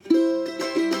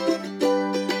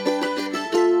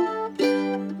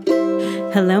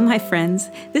Hello, my friends.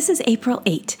 This is April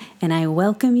 8, and I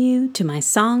welcome you to my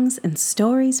Songs and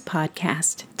Stories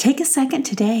podcast. Take a second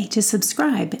today to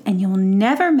subscribe, and you'll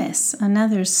never miss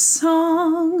another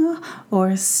song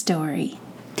or story.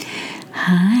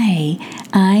 Hi,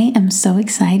 I am so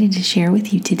excited to share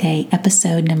with you today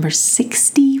episode number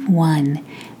 61,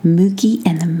 Mookie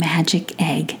and the Magic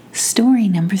Egg, story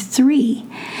number 3.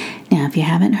 Now, if you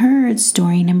haven't heard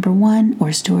story number 1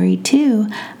 or story 2,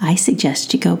 I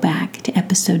suggest you go back to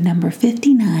episode number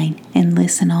 59 and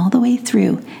listen all the way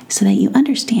through so that you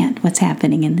understand what's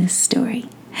happening in this story.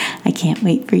 I can't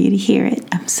wait for you to hear it.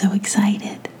 I'm so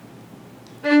excited.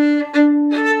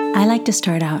 I like to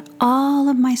start out all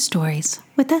of my stories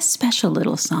with a special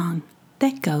little song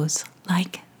that goes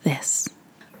like this.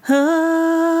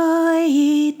 Oh,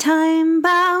 ye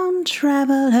time-bound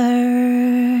travelers,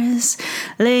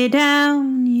 lay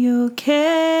down your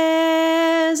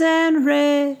cares and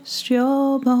rest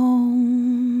your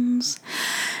bones,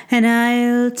 and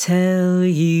I'll tell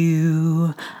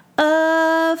you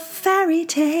a fairy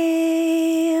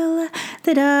tale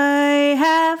that I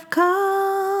have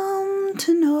come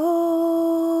to know.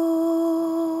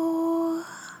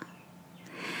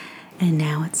 And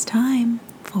now it's time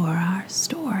for our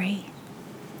story.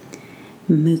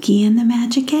 Mookie and the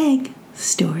Magic Egg,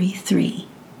 story 3.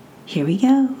 Here we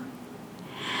go.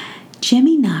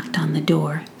 Jimmy knocked on the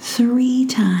door 3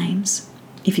 times,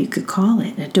 if you could call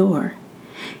it a door.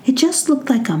 It just looked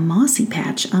like a mossy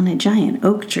patch on a giant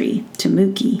oak tree to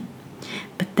Mookie.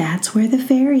 But that's where the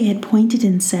fairy had pointed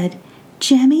and said,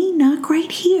 "Jimmy, knock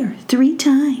right here 3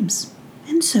 times.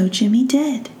 And so Jimmy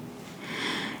did.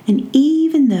 And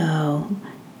even though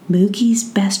Mookie's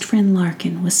best friend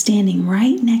Larkin was standing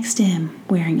right next to him,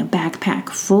 wearing a backpack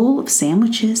full of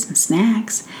sandwiches and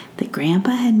snacks that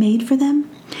Grandpa had made for them,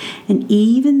 and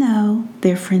even though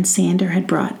their friend Sander had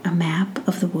brought a map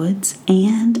of the woods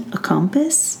and a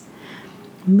compass,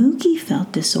 Mookie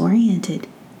felt disoriented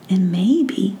and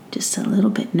maybe just a little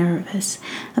bit nervous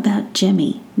about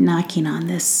Jimmy knocking on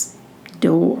this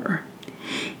door.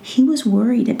 He was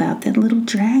worried about that little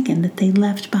dragon that they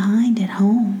left behind at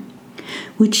home.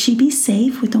 Would she be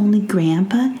safe with only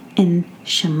Grandpa and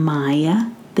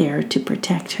Shemaiah there to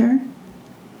protect her?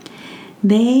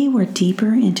 They were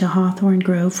deeper into Hawthorne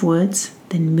Grove woods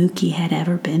than Mookie had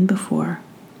ever been before.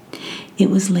 It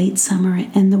was late summer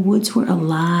and the woods were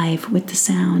alive with the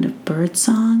sound of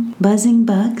birdsong, buzzing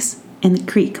bugs, and the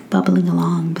creek bubbling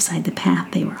along beside the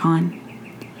path they were on.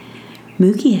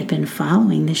 Mookie had been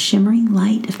following the shimmering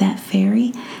light of that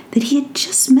fairy that he had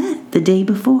just met the day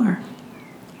before.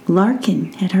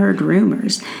 Larkin had heard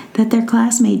rumors that their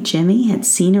classmate Jimmy had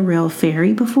seen a real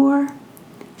fairy before.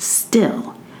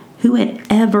 Still, who had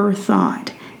ever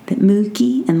thought that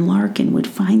Mookie and Larkin would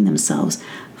find themselves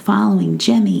following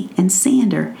Jimmy and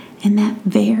Sander and that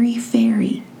very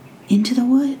fairy into the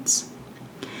woods?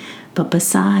 But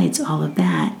besides all of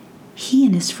that, he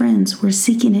and his friends were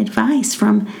seeking advice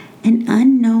from an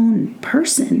unknown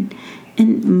person,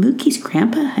 and Mookie's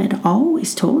grandpa had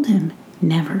always told him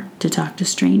never to talk to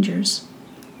strangers.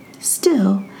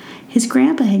 Still, his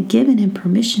grandpa had given him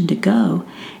permission to go,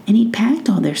 and he'd packed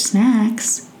all their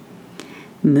snacks.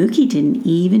 Mookie didn't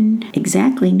even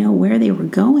exactly know where they were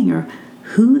going or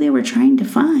who they were trying to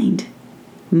find.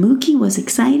 Mookie was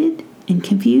excited and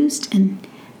confused and,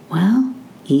 well,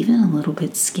 even a little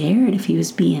bit scared if he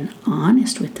was being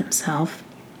honest with himself.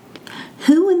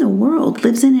 Who in the world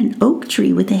lives in an oak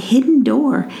tree with a hidden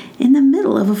door in the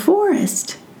middle of a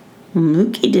forest?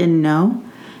 Mookie didn't know.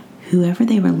 Whoever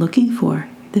they were looking for,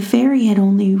 the fairy had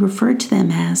only referred to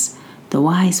them as the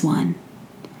Wise One.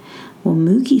 Well,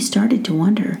 Mookie started to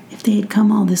wonder if they had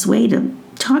come all this way to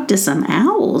talk to some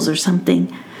owls or something.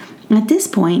 At this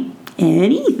point,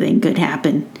 anything could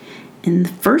happen. And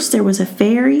first there was a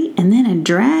fairy, and then a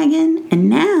dragon, and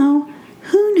now,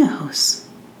 who knows?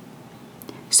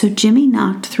 So Jimmy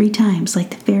knocked 3 times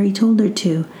like the fairy told her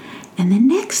to, and the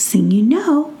next thing you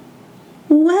know,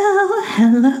 well,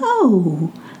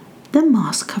 hello! The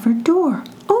moss-covered door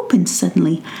opened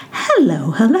suddenly.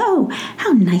 Hello, hello!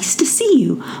 How nice to see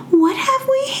you! What have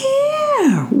we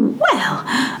here? Well,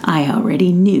 I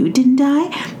already knew, didn't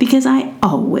I? Because I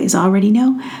always already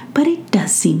know, but it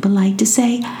does seem polite to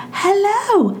say,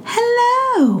 hello,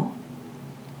 hello!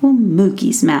 Well,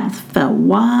 Mookie's mouth fell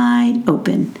wide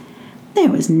open. There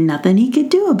was nothing he could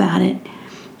do about it.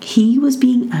 He was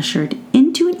being ushered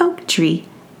into an oak tree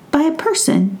by a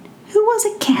person who was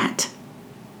a cat.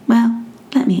 Well,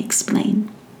 let me explain.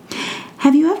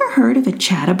 Have you ever heard of a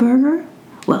chatterburger?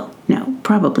 Well, no,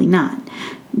 probably not.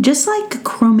 Just like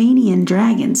Cromanian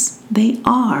dragons, they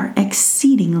are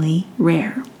exceedingly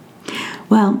rare.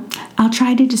 Well, I'll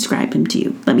try to describe him to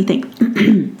you. Let me think.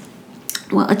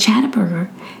 Well, a chatterburger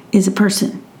is a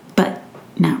person, but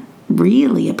not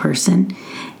really a person.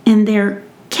 And they're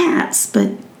cats,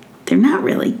 but they're not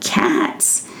really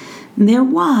cats. They're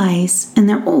wise and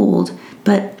they're old,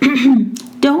 but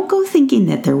don't go thinking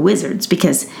that they're wizards,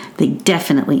 because they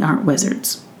definitely aren't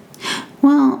wizards.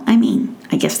 Well,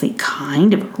 I guess they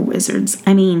kind of are wizards.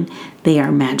 They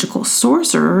are magical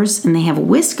sorcerers and they have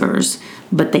whiskers,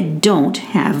 but they don't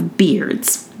have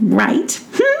beards, right?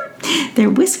 Their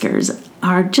whiskers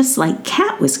are just like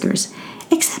cat whiskers,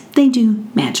 except they do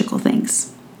magical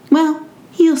things. Well,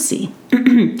 you'll see.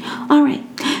 All right,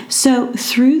 so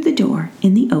through the door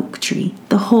in the oak tree,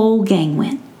 the whole gang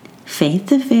went. Faith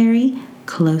the fairy,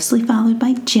 closely followed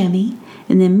by Jemmy,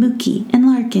 and then Mookie and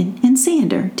Larkin and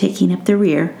Sander taking up the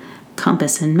rear,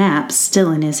 compass and map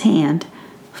still in his hand,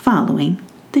 following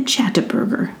the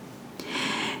chatterburger.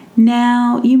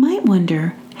 Now, you might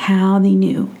wonder how they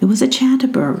knew it was a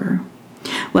chatterburger.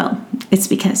 Well, it's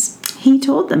because he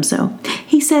told them so.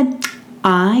 He said,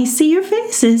 "I see your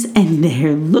faces and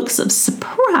their looks of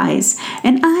surprise,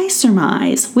 and I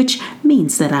surmise," which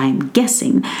means that I'm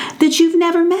guessing, "that you've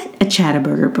never met a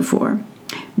chatterburger before."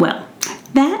 Well,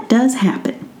 that does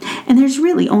happen. And there's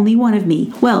really only one of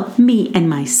me, well, me and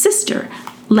my sister,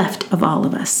 left of all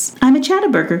of us. I'm a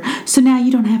chatterburger, so now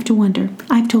you don't have to wonder.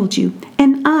 I've told you.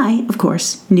 And I, of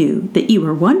course, knew that you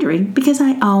were wondering, because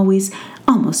I almost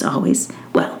always,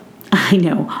 I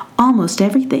know almost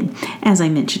everything, as I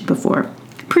mentioned before,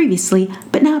 previously,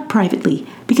 but not privately,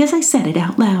 because I said it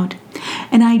out loud.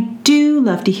 And I do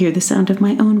love to hear the sound of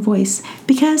my own voice,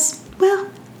 because,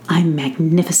 I'm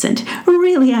magnificent.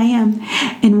 Really, I am.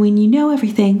 And when you know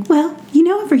everything, you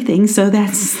know everything, so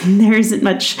there isn't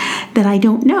much that I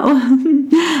don't know.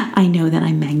 I know that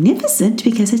I'm magnificent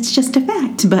because it's just a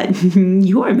fact, but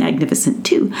you're magnificent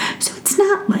too, so it's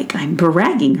not like I'm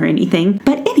bragging or anything.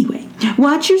 But anyway,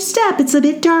 watch your step. It's a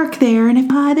bit dark there, and if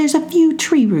there's a few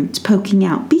tree roots poking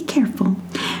out, be careful.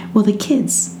 Well, the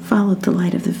kids followed the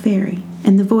light of the fairy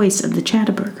and the voice of the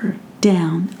chatterburger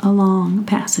down a long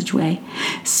passageway,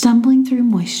 stumbling through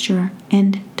moisture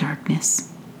and darkness.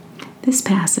 This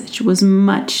passage was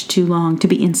much too long to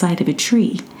be inside of a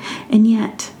tree, and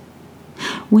yet,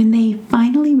 when they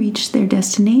finally reached their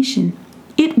destination,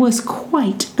 it was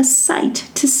quite a sight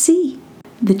to see.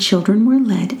 The children were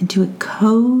led into a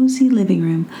cozy living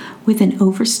room with an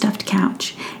overstuffed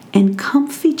couch and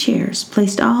comfy chairs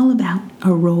placed all about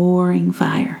a roaring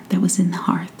fire that was in the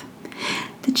hearth.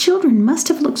 The children must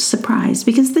have looked surprised,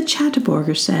 because the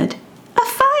chatterburger said, "A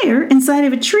fire inside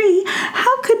of a tree?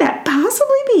 How could that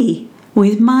possibly be?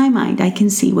 With my mind, I can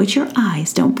see what your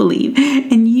eyes don't believe,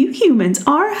 and you humans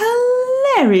are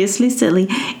hilariously silly.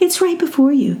 It's right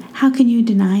before you. How can you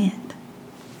deny it?"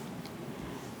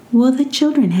 Well, the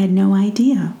children had no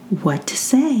idea what to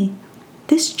say.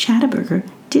 This chatterburger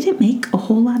didn't make a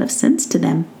whole lot of sense to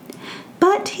them,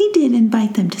 but he did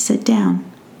invite them to sit down.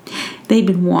 They'd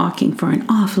been walking for an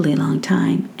awfully long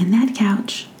time, and that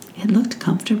couch, it looked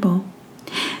comfortable.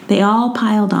 They all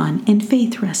piled on, and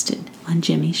Faith rested on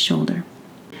Jimmy's shoulder.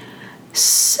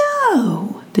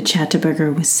 "So," the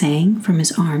chatterburger was saying from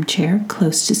his armchair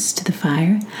closest to the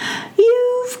fire,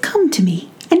 "you've come to me,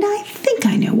 and I think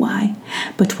I know why.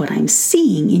 But what I'm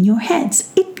seeing in your heads,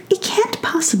 it can't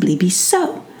possibly be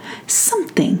so.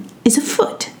 Something is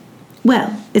afoot.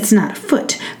 Well, it's not a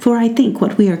foot, for I think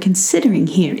what we are considering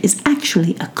here is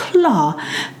actually a claw,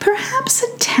 perhaps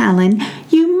a talon.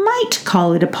 You might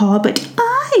call it a paw, but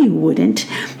I wouldn't.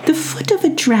 The foot of a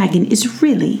dragon is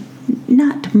really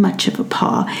not much of a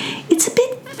paw. It's a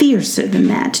bit fiercer than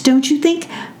that, don't you think?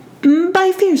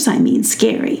 By fierce, I mean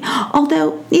scary,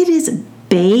 although it is a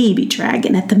baby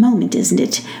dragon at the moment, isn't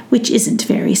it? Which isn't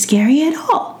very scary at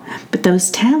all. But those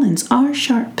talons are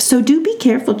sharp, so do be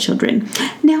careful, children.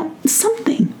 Now,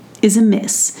 something is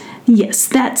amiss. Yes,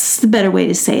 that's the better way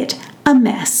to say it. A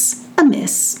mess. A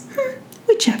miss.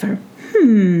 Whichever.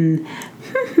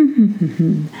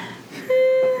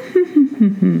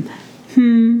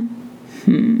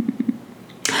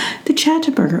 The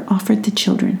chatterburger offered the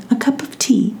children a cup of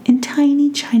tea in tiny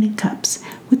china cups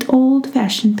with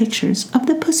old-fashioned pictures of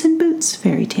the Puss in Boots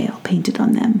fairy tale painted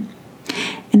on them.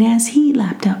 And as he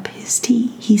lapped up his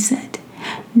tea, he said,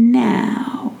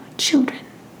 "Now, children,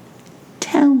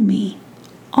 tell me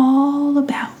all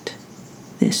about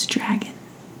this dragon."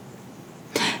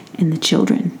 And the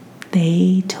children,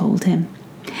 they told him.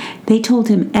 They told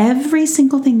him every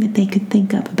single thing that they could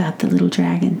think of about the little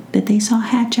dragon that they saw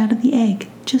hatch out of the egg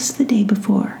just the day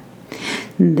before.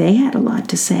 They had a lot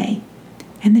to say,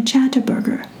 and the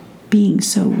chatterburger, being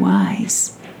so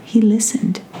wise, he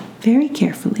listened very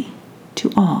carefully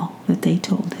to all that they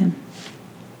told him.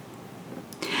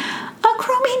 A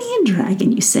Cro-Magnon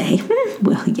dragon, you say?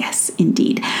 Well, yes,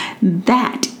 indeed.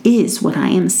 That is what I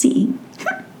am seeing.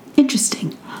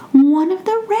 Interesting. One of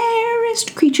the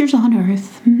rarest creatures on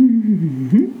Earth.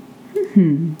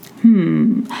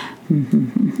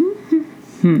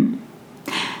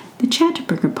 The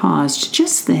Chatterburger paused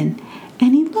just then,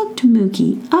 and he looked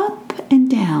Mookie up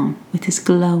and down with his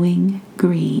glowing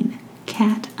green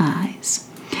cat eyes.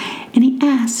 And he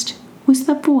asked with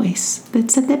a voice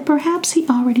that said that perhaps he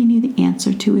already knew the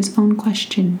answer to his own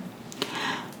question.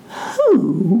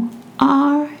 Who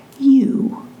are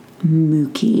you,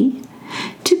 Mookie,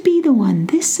 to be the one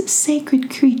this sacred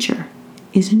creature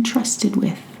is entrusted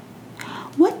with?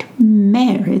 What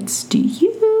merits do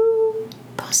you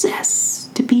possess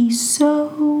to be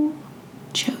so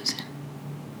chosen?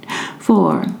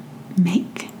 For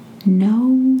make no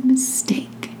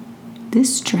mistake,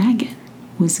 this dragon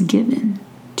was given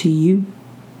to you.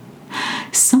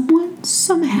 Someone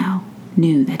somehow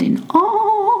knew that in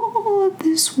all of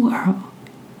this world,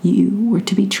 you were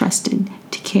to be trusted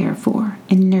to care for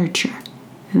and nurture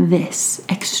this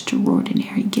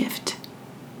extraordinary gift.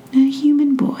 A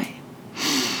human boy.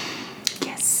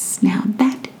 Yes, now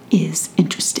that is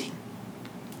interesting.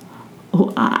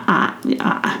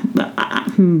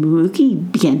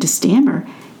 Mookie began to stammer.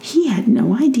 He had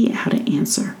no idea how to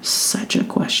answer such a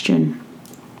question.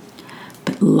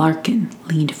 But Larkin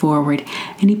leaned forward,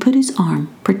 and he put his arm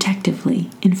protectively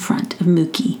in front of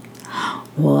Mookie.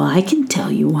 Well, I can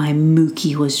tell you why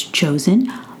Mookie was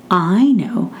chosen. I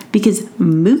know, because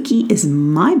Mookie is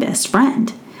my best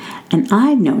friend, and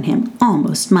I've known him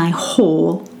almost my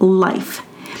whole life.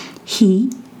 He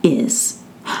is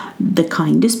the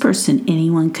kindest person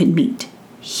anyone could meet.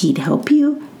 He'd help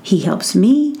you, he helps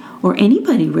me, or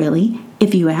anybody really,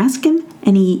 if you ask him,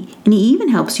 and he even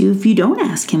helps you if you don't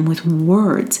ask him with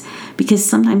words, because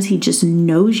sometimes he just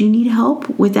knows you need help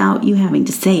without you having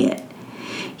to say it.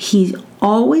 He's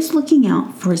always looking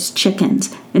out for his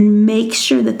chickens and makes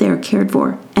sure that they're cared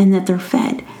for and that they're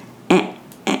fed.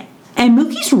 And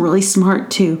Mookie's really smart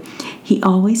too. He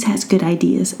always has good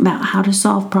ideas about how to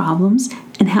solve problems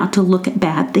and how to look at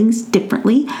bad things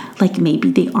differently. Like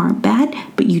maybe they aren't bad,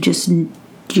 but they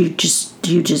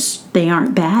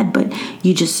aren't bad, but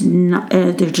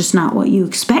they're just not what you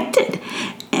expected.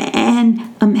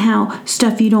 And how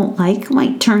stuff you don't like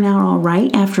might turn out all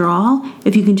right after all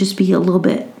if you can just be a little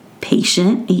bit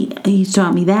patient. He's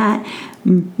taught me that.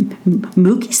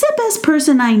 Mookie's the best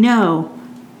person I know.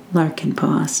 Larkin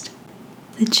paused.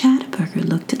 The Chatterburger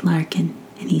looked at Larkin,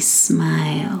 and he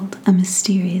smiled, a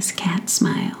mysterious cat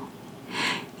smile.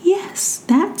 Yes,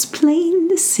 that's plain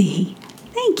to see.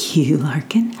 Thank you,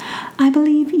 Larkin. I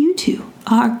believe you two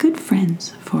are good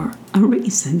friends for a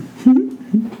reason.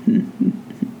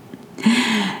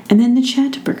 And then the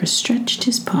Chatterburger stretched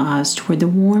his paws toward the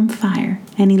warm fire,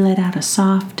 and he let out a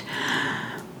soft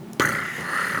purr.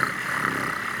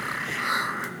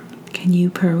 Can you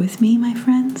purr with me, my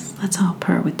friends? Let's all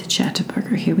purr with the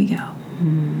Chatterburger. Here we go.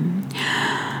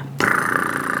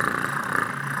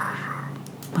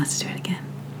 Let's do it again.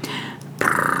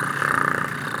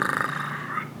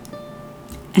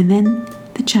 And then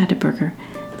the Chatterburger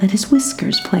let his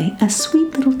whiskers play a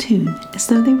sweet little tune as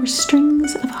though they were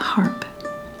strings of a harp.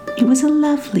 It was a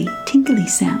lovely, tinkly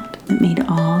sound that made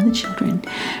all the children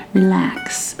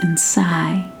relax and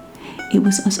sigh. It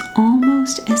was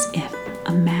almost as if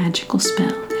a magical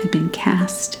spell had been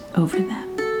cast over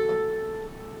them.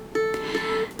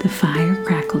 The fire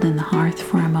crackled in the hearth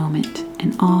for a moment,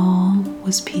 and all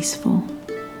was peaceful.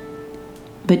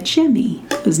 But Jemmy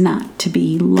was not to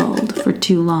be lulled for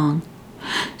too long.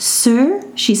 Sir,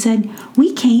 she said,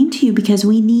 we came to you because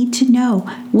we need to know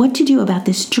what to do about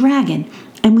this dragon,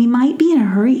 and we might be in a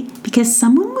hurry because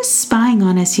someone was spying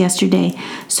on us yesterday,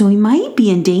 so we might be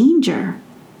in danger.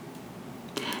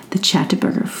 The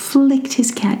Chatterburger flicked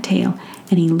his cat tail,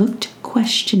 and he looked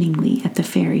questioningly at the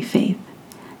fairy Faith.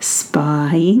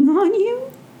 Spying on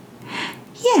you?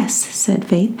 Yes, said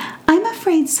Faith. I'm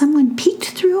afraid someone peeked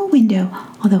through a window,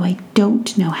 although I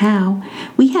don't know how.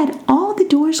 We had all the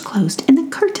doors closed and the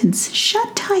curtains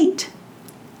shut tight.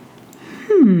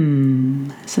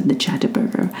 Said the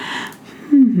Chatterburger.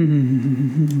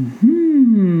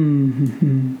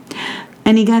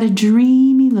 And he got a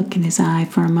dreamy look in his eye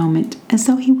for a moment, as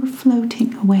though he were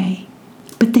floating away.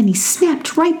 But then he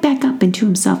snapped right back up into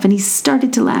himself, and he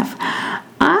started to laugh.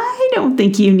 I don't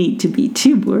think you need to be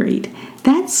too worried.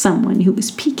 That someone who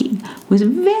was peeking was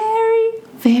very,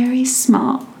 very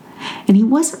small, and he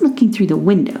wasn't looking through the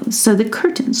windows, so the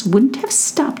curtains wouldn't have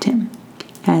stopped him.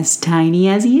 As tiny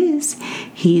as he is,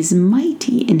 he's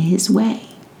mighty in his way.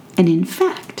 And in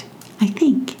fact, I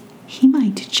think he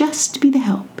might just be the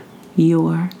help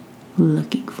you're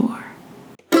looking for.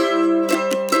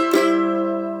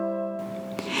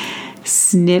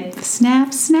 Snip,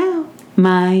 snap, snap,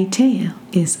 my tale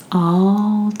is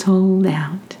all told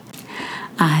out.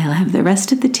 I'll have the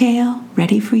rest of the tale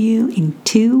ready for you in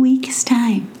 2 weeks'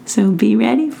 time, so be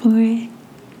ready for it.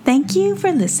 Thank you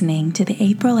for listening to the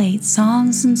April 8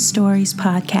 Songs and Stories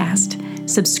podcast.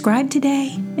 Subscribe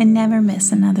today and never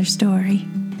miss another story.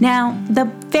 Now, the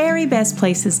very best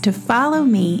places to follow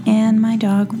me and my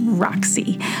dog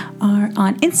Roxy are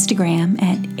on Instagram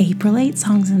at April 8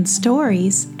 Songs and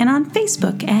Stories and on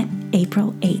Facebook at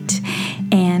April 8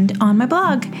 and on my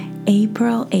blog,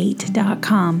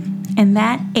 april8.com. And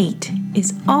that 8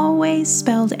 is always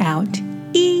spelled out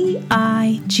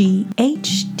EIGHT.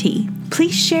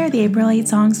 Please share the April 8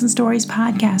 Songs and Stories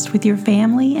podcast with your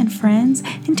family and friends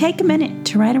and take a minute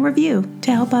to write a review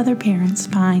to help other parents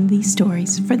find these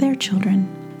stories for their children.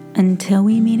 Until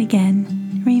we meet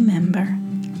again, remember,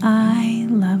 I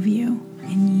love you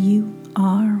and you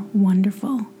are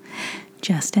wonderful,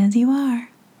 just as you are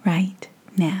right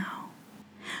now.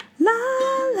 La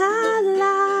la la.